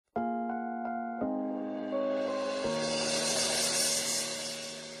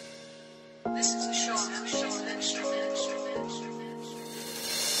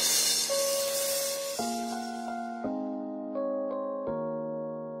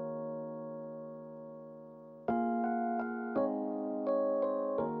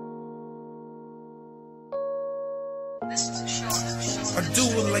I do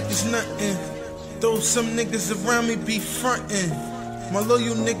it like it's nothing, though some niggas around me be frontin'. My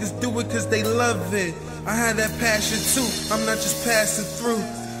loyal niggas do it cause they love it. I had that passion too, I'm not just passing through.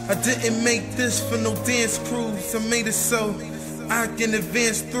 I didn't make this for no dance crews, I made it so I can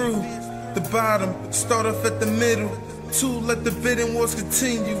advance through the bottom, start off at the middle. Two, let the bidding wars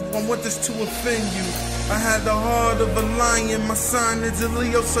continue. I want this to offend you. I had the heart of a lion, my sign is a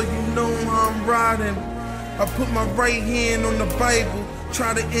Leo, so you know how I'm riding. I put my right hand on the Bible,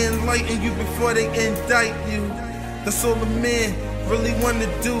 try to enlighten you before they indict you. That's all a man really wanna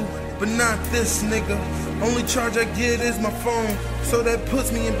do, but not this nigga. Only charge I get is my phone, so that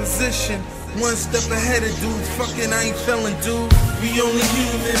puts me in position. One step ahead of dudes, fucking I ain't feeling, dude. We only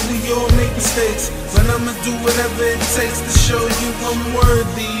human, we all make mistakes, but I'ma do whatever it takes to show you I'm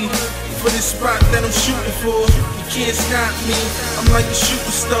worthy. For this spot that I'm shooting for, you can't stop me, I'm like a shooting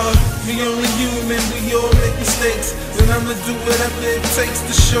star. We only human, we all make mistakes, but I'ma do whatever it takes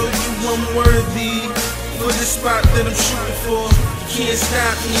to show you I'm worthy. For this spot that I'm shooting for, you can't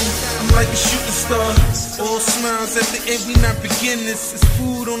stop me, I'm like a shooting star. All smiles at the end, we not beginners. It's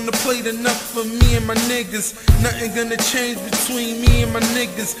food on the plate enough for me and my niggas. Nothing gonna change between me and my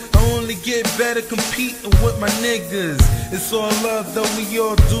niggas. I only get better competing with my niggas. It's all love though, we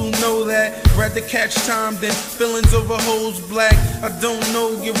all do know that. Rather catch time than feelings over hoes black. I don't know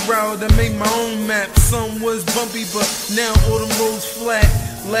your route, I made my own map. Some was bumpy, but now all them roads flat.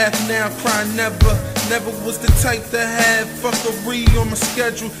 Laugh now, cry never. Never was the type to have fuckery on my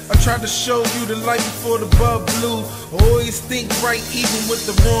schedule. I tried to show you the light before the bulb blew. Always think right even with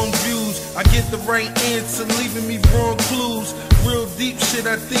the wrong views. I get the right answer, leaving me wrong clues. Real deep shit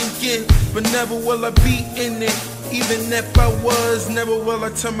I think it, but never will I be in it. Even if I was, never will I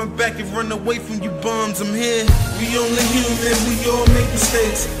turn my back and run away from you bums. I'm here. We only human, we all make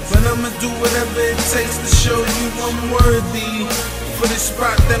mistakes, but I'ma do whatever it takes to show you I'm worthy. For this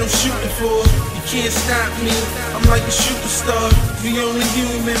spot that I'm shooting for, you can't stop me, I'm like a shooting star. We only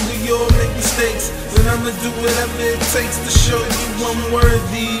human, we all make mistakes, but I'ma do whatever it takes to show you I'm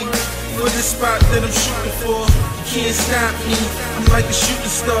worthy. For this spot that I'm shooting for, you can't stop me, I'm like a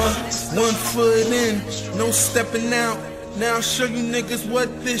shooting star. 1 foot in, no stepping out. Now I'll show you niggas what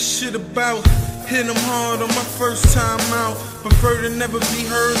this shit about. Hit them hard on my first time out. Prefer to never be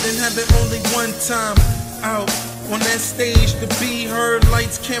heard than have it only one time out. On that stage to be heard,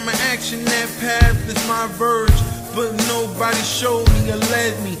 lights, camera, action, that path is my verge. But nobody showed me or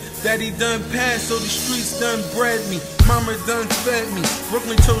led me. Daddy done passed, so the streets done bred me. Mama done fed me,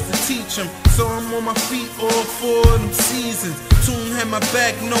 Brooklyn chose to teach him. So I'm on my feet all 4 of them seasons. Tune had my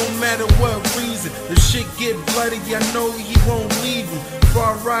back no matter what reason. If shit get bloody, I know he won't leave him.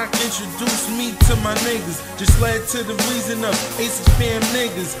 Far Rock introduced me to my niggas, just led to the reason of Ace's fam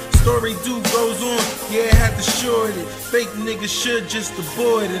niggas. Story do goes on, yeah, I had to short it. Fake niggas should just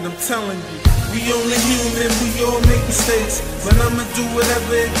avoid it, I'm telling you. We only human, we all make mistakes, but I'ma do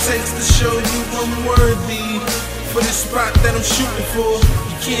whatever it takes to show you I'm worthy. For this spot that I'm shooting for,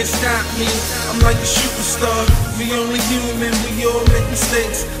 you can't stop me, I'm like a shooting star. We only human, we all make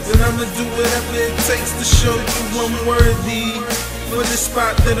mistakes, but I'ma do whatever it takes to show you I'm worthy. For this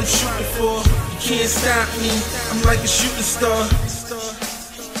spot that I'm shooting for, you can't stop me, I'm like a shooting star.